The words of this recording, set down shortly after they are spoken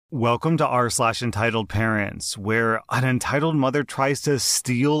Welcome to r/entitled parents, where an entitled mother tries to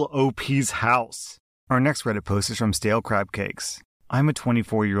steal OP's house. Our next Reddit post is from Stale Crab Cakes. I'm a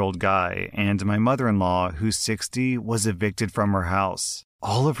 24-year-old guy, and my mother-in-law, who's 60, was evicted from her house.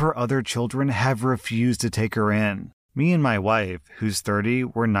 All of her other children have refused to take her in. Me and my wife, who's 30,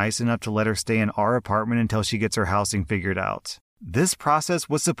 were nice enough to let her stay in our apartment until she gets her housing figured out. This process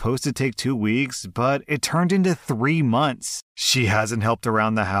was supposed to take 2 weeks, but it turned into 3 months. She hasn't helped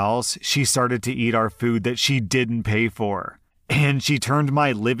around the house. She started to eat our food that she didn't pay for. And she turned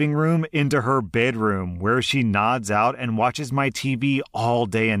my living room into her bedroom, where she nods out and watches my TV all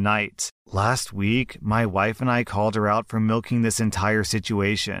day and night. Last week, my wife and I called her out for milking this entire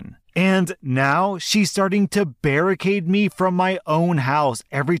situation. And now she's starting to barricade me from my own house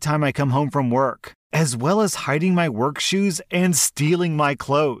every time I come home from work, as well as hiding my work shoes and stealing my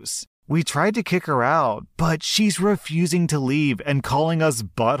clothes. We tried to kick her out, but she's refusing to leave and calling us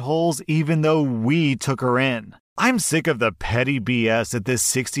buttholes even though we took her in. I'm sick of the petty BS that this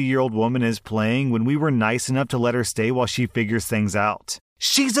 60-year-old woman is playing when we were nice enough to let her stay while she figures things out.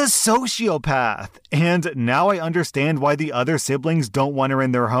 She's a sociopath, and now I understand why the other siblings don't want her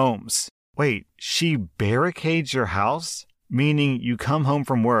in their homes. Wait, she barricades your house? Meaning you come home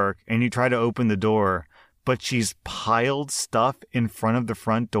from work and you try to open the door, but she's piled stuff in front of the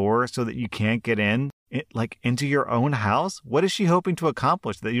front door so that you can't get in, into your own house? What is she hoping to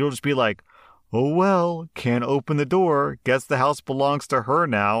accomplish? That you'll just be like, oh well, can't open the door, guess the house belongs to her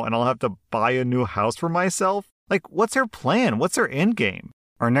now and I'll have to buy a new house for myself? What's her plan? What's her end game?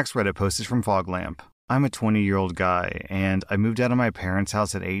 Our next Reddit post is from Foglamp. I'm a 20-year-old guy, and I moved out of my parents'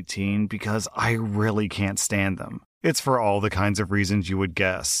 house at 18 because I really can't stand them. It's for all the kinds of reasons you would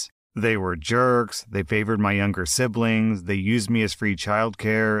guess. They were jerks, they favored my younger siblings, they used me as free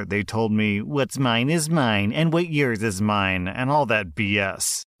childcare, they told me, what's mine is mine, and what yours is mine, and all that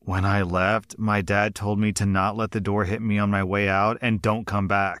BS. When I left, my dad told me to not let the door hit me on my way out and don't come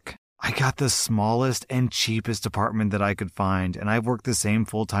back. I got the smallest and cheapest apartment that I could find, and I've worked the same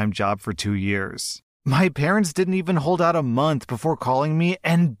full-time job for 2 years. My parents didn't even hold out a month before calling me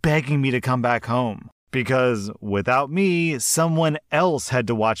and begging me to come back home. Because without me, someone else had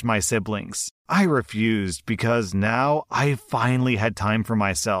to watch my siblings. I refused because now I finally had time for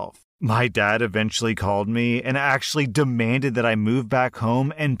myself. My dad eventually called me and actually demanded that I move back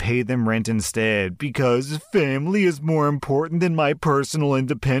home and pay them rent instead because family is more important than my personal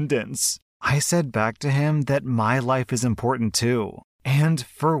independence. I said back to him that my life is important too. And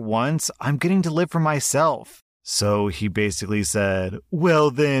for once, I'm getting to live for myself. So he basically said,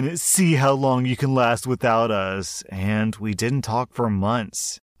 well then, see how long you can last without us. And we didn't talk for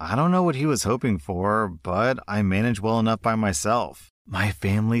months. I don't know what he was hoping for, but I managed well enough by myself. My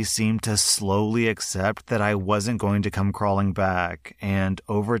family seemed to slowly accept that I wasn't going to come crawling back, and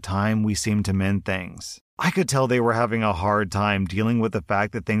over time we seemed to mend things. I could tell they were having a hard time dealing with the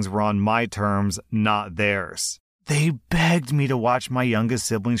fact that things were on my terms, not theirs. They begged me to watch my youngest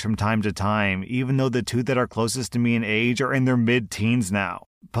siblings from time to time, even though the two that are closest to me in age are in their mid-teens now.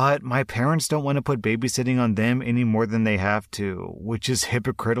 But my parents don't want to put babysitting on them any more than they have to, which is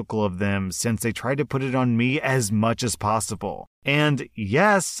hypocritical of them since they try to put it on me as much as possible. And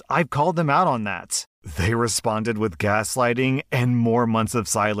yes, I've called them out on that. They responded with gaslighting and more months of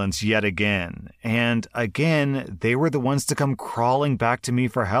silence yet again. And again, they were the ones to come crawling back to me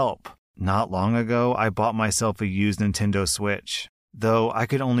for help. Not long ago, I bought myself a used Nintendo Switch, though I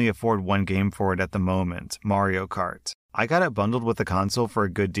could only afford one game for it at the moment, Mario Kart. I got it bundled with the console for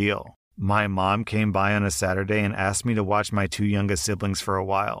a good deal. My mom came by on a Saturday and asked me to watch my 2 youngest siblings for a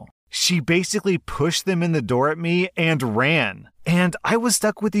while. She basically pushed them in the door at me and ran. And I was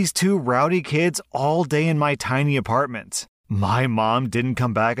stuck with these 2 rowdy kids all day in my tiny apartment. My mom didn't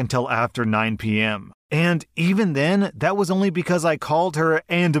come back until after 9 p.m. And even then, that was only because I called her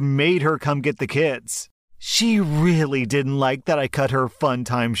and made her come get the kids. She really didn't like that I cut her fun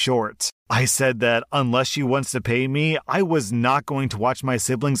time short. I said that unless she wants to pay me, I was not going to watch my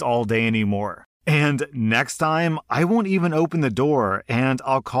siblings all day anymore. And next time, I won't even open the door, and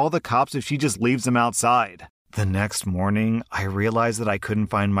I'll call the cops if she just leaves them outside. The next morning, I realized that I couldn't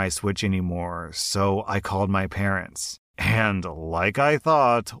find my Switch anymore, so I called my parents. And like I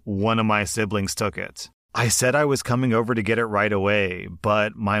thought, one of my siblings took it. I said I was coming over to get it right away,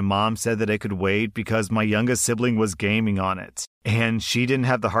 but my mom said that it could wait because my youngest sibling was gaming on it, and she didn't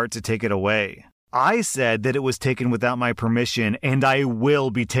have the heart to take it away. I said that it was taken without my permission, and I will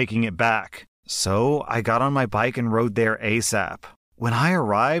be taking it back. So I got on my bike and rode there ASAP. When I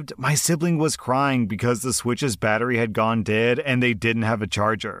arrived, my sibling was crying because the Switch's battery had gone dead and they didn't have a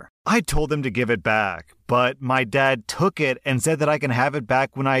charger. I told them to give it back, but my dad took it and said that I can have it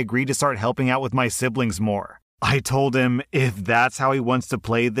back when I agree to start helping out with my siblings more. I told him if that's how he wants to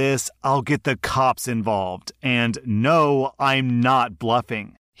play this, I'll get the cops involved. And no, I'm not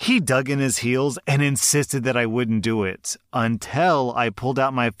bluffing. He dug in his heels and insisted that I wouldn't do it, until I pulled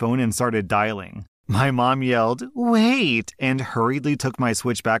out my phone and started dialing. My mom yelled, "Wait," and hurriedly took my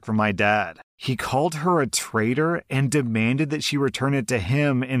Switch back from my dad. He called her a traitor and demanded that she return it to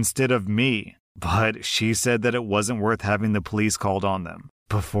him instead of me. But she said that it wasn't worth having the police called on them.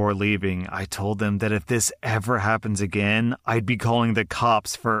 Before leaving, I told them that if this ever happens again, I'd be calling the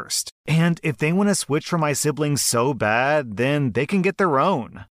cops first. And if they want to switch from my siblings so bad, then they can get their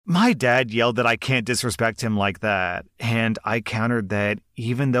own. My dad yelled that I can't disrespect him like that, and I countered that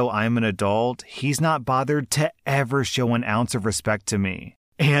even though I'm an adult, he's not bothered to ever show an ounce of respect to me.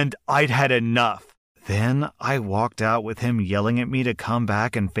 And I'd had enough. Then I walked out with him yelling at me to come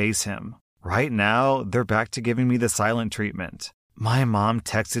back and face him. Right now, they're back to giving me the silent treatment. My mom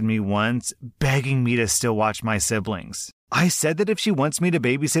texted me once, begging me to still watch my siblings. I said that if she wants me to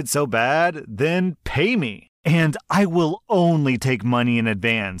babysit so bad, then pay me. And I will only take money in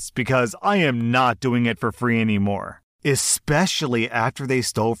advance because I am not doing it for free anymore. Especially after they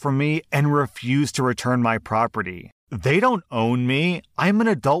stole from me and refused to return my property. They don't own me. I'm an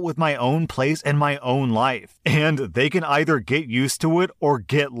adult with my own place and my own life. And they can either get used to it or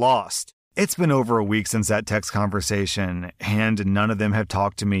get lost. It's been over a week since that text conversation, and none of them have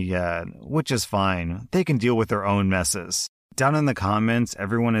talked to me yet, which is fine. They can deal with their own messes. Down in the comments,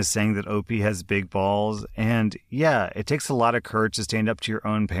 everyone is saying that OP has big balls, and yeah, it takes a lot of courage to stand up to your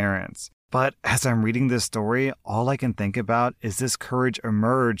own parents. But as I'm reading this story, all I can think about is this courage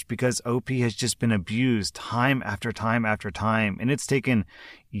emerged because OP has just been abused time after time after time, and it's taken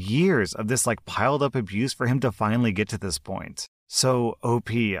years of this piled up abuse for him to finally get to this point. So, OP,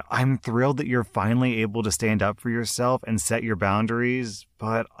 I'm thrilled that you're finally able to stand up for yourself and set your boundaries,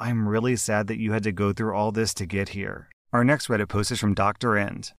 but I'm really sad that you had to go through all this to get here. Our next Reddit post is from Dr.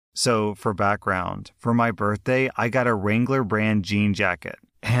 End. So, for background, for my birthday, I got a Wrangler brand jean jacket.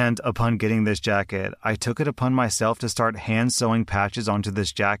 And upon getting this jacket, I took it upon myself to start hand sewing patches onto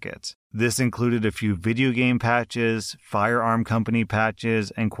this jacket. This included a few video game patches, firearm company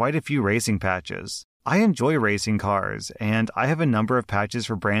patches, and quite a few racing patches. I enjoy racing cars, and I have a number of patches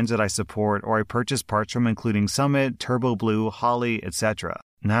for brands that I support or I purchase parts from, including Summit, Turbo Blue, Holley, etc.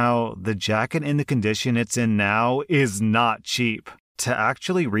 Now, the jacket in the condition it's in now is not cheap. To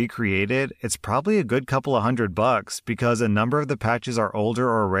actually recreate it, it's probably a good couple of $100 because a number of the patches are older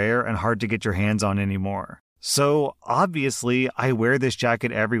or rare and hard to get your hands on anymore. So, obviously, I wear this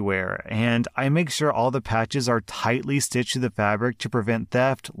jacket everywhere, and I make sure all the patches are tightly stitched to the fabric to prevent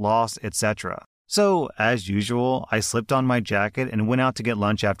theft, loss, etc. So, as usual, I slipped on my jacket and went out to get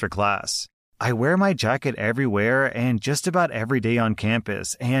lunch after class. I wear my jacket everywhere and just about every day on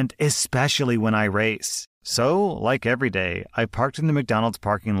campus, and especially when I race. So, like every day, I parked in the McDonald's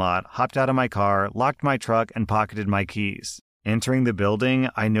parking lot, hopped out of my car, locked my truck, and pocketed my keys. Entering the building,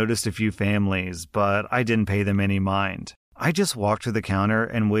 I noticed a few families, but I didn't pay them any mind. I just walked to the counter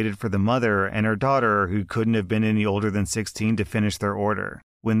and waited for the mother and her daughter, who couldn't have been any older than 16, to finish their order.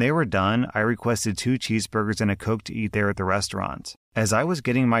 When they were done, I requested 2 cheeseburgers and a Coke to eat there at the restaurant. As I was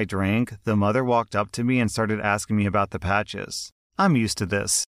getting my drink, the mother walked up to me and started asking me about the patches. I'm used to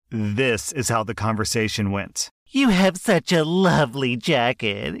this. This is how the conversation went. "You have such a lovely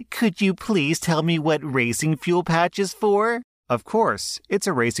jacket. Could you please tell me what racing fuel patch is for?" Of course, it's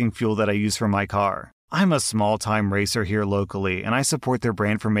a racing fuel that I use for my car. I'm a small-time racer here locally, and I support their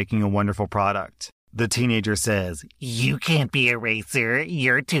brand for making a wonderful product. The teenager says, "You can't be a racer,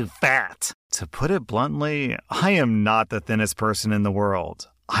 you're too fat." To put it bluntly, I am not the thinnest person in the world.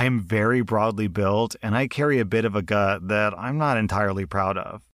 I'm very broadly built, and I carry a bit of a gut that I'm not entirely proud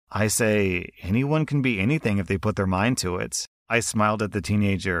of. I say, anyone can be anything if they put their mind to it. I smiled at the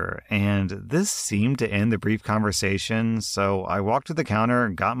teenager, and this seemed to end the brief conversation, so I walked to the counter,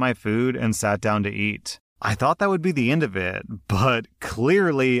 got my food, and sat down to eat. I thought that would be the end of it, but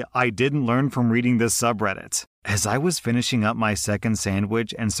clearly I didn't learn from reading this subreddit. As I was finishing up my second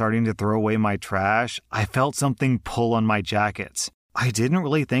sandwich and starting to throw away my trash, I felt something pull on my jacket. I didn't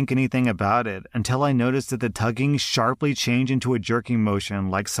really think anything about it until I noticed that the tugging sharply changed into a jerking motion,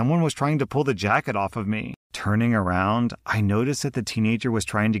 like someone was trying to pull the jacket off of me. Turning around, I noticed that the teenager was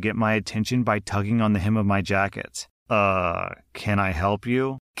trying to get my attention by tugging on the hem of my jacket. Can I help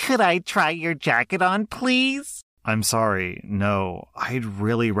you?" "Could I try your jacket on, please?" "I'm sorry, no, I'd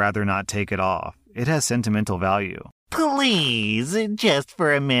really rather not take it off. It has sentimental value." Please, just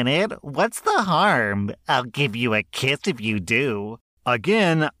for a minute. What's the harm? I'll give you a kiss if you do.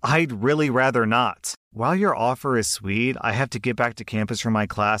 Again, I'd really rather not. While your offer is sweet, I have to get back to campus for my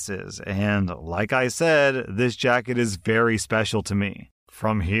classes, and like I said, this jacket is very special to me.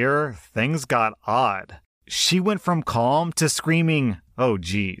 From here, things got odd. She went from calm to screaming, oh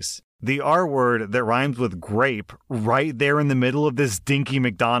geez, the R word that rhymes with grape right there in the middle of this dinky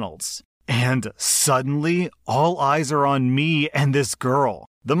McDonald's. And suddenly, all eyes are on me and this girl.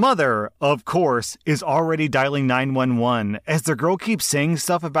 The mother, of course, is already dialing 911 as the girl keeps saying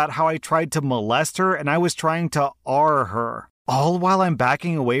stuff about how I tried to molest her and I was trying to R her. All while I'm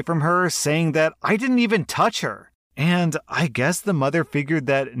backing away from her, saying that I didn't even touch her. And I guess the mother figured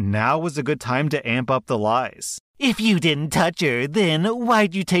that now was a good time to amp up the lies. If you didn't touch her, then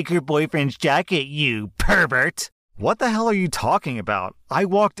why'd you take her boyfriend's jacket, you pervert? What the hell are you talking about? I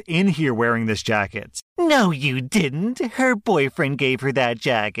walked in here wearing this jacket. No, you didn't. Her boyfriend gave her that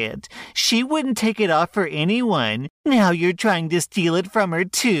jacket. She wouldn't take it off for anyone. Now you're trying to steal it from her,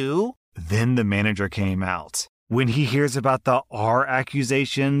 too? Then the manager came out. When he hears about the R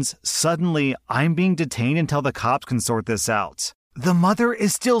accusations, suddenly I'm being detained until the cops can sort this out. The mother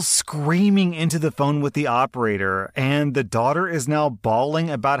is still screaming into the phone with the operator, and the daughter is now bawling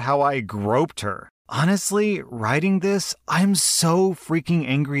about how I groped her. Honestly, writing this, I'm so freaking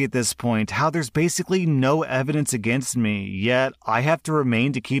angry at this point, how there's basically no evidence against me, yet I have to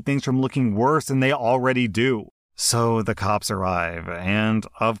remain to keep things from looking worse than they already do. So the cops arrive, and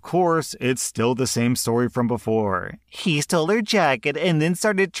of course, it's still the same story from before. He stole her jacket and then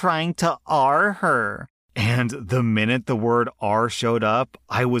started trying to R her. And the minute the word R showed up,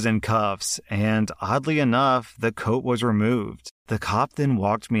 I was in cuffs, and oddly enough, the coat was removed. The cop then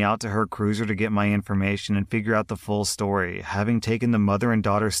walked me out to her cruiser to get my information and figure out the full story, having taken the mother and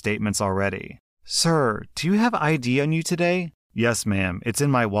daughter statements already. Sir, do you have ID on you today? Yes, ma'am. It's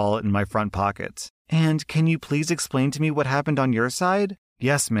in my wallet in my front pocket. And can you please explain to me what happened on your side?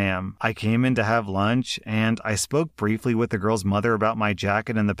 Yes, ma'am. I came in to have lunch, and I spoke briefly with the girl's mother about my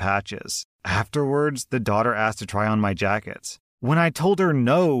jacket and the patches. Afterwards, the daughter asked to try on my jacket. When I told her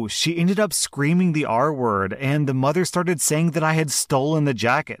no, she ended up screaming the R word, and the mother started saying that I had stolen the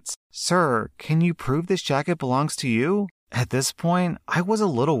jacket. Sir, can you prove this jacket belongs to you? At this point, I was a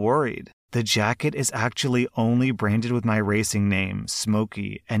little worried. The jacket is actually only branded with my racing name,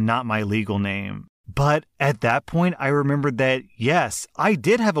 Smokey, and not my legal name. But at that point, I remembered that, yes, I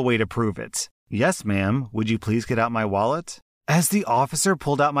did have a way to prove it. Yes, ma'am. Would you please get out my wallet? As the officer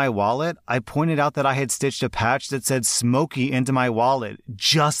pulled out my wallet, I pointed out that I had stitched a patch that said Smokey into my wallet,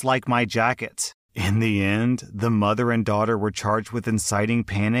 just like my jacket. In the end, the mother and daughter were charged with inciting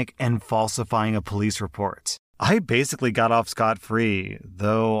panic and falsifying a police report. I basically got off scot-free,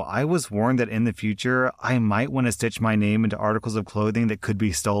 though I was warned that in the future, I might want to stitch my name into articles of clothing that could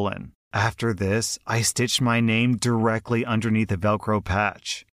be stolen. After this, I stitched my name directly underneath a Velcro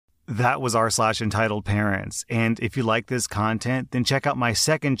patch. That was r/Entitled Parents, and if you like this content, then check out my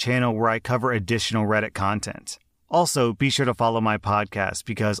second channel where I cover additional Reddit content. Also, be sure to follow my podcast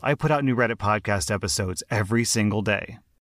because I put out new Reddit podcast episodes every single day.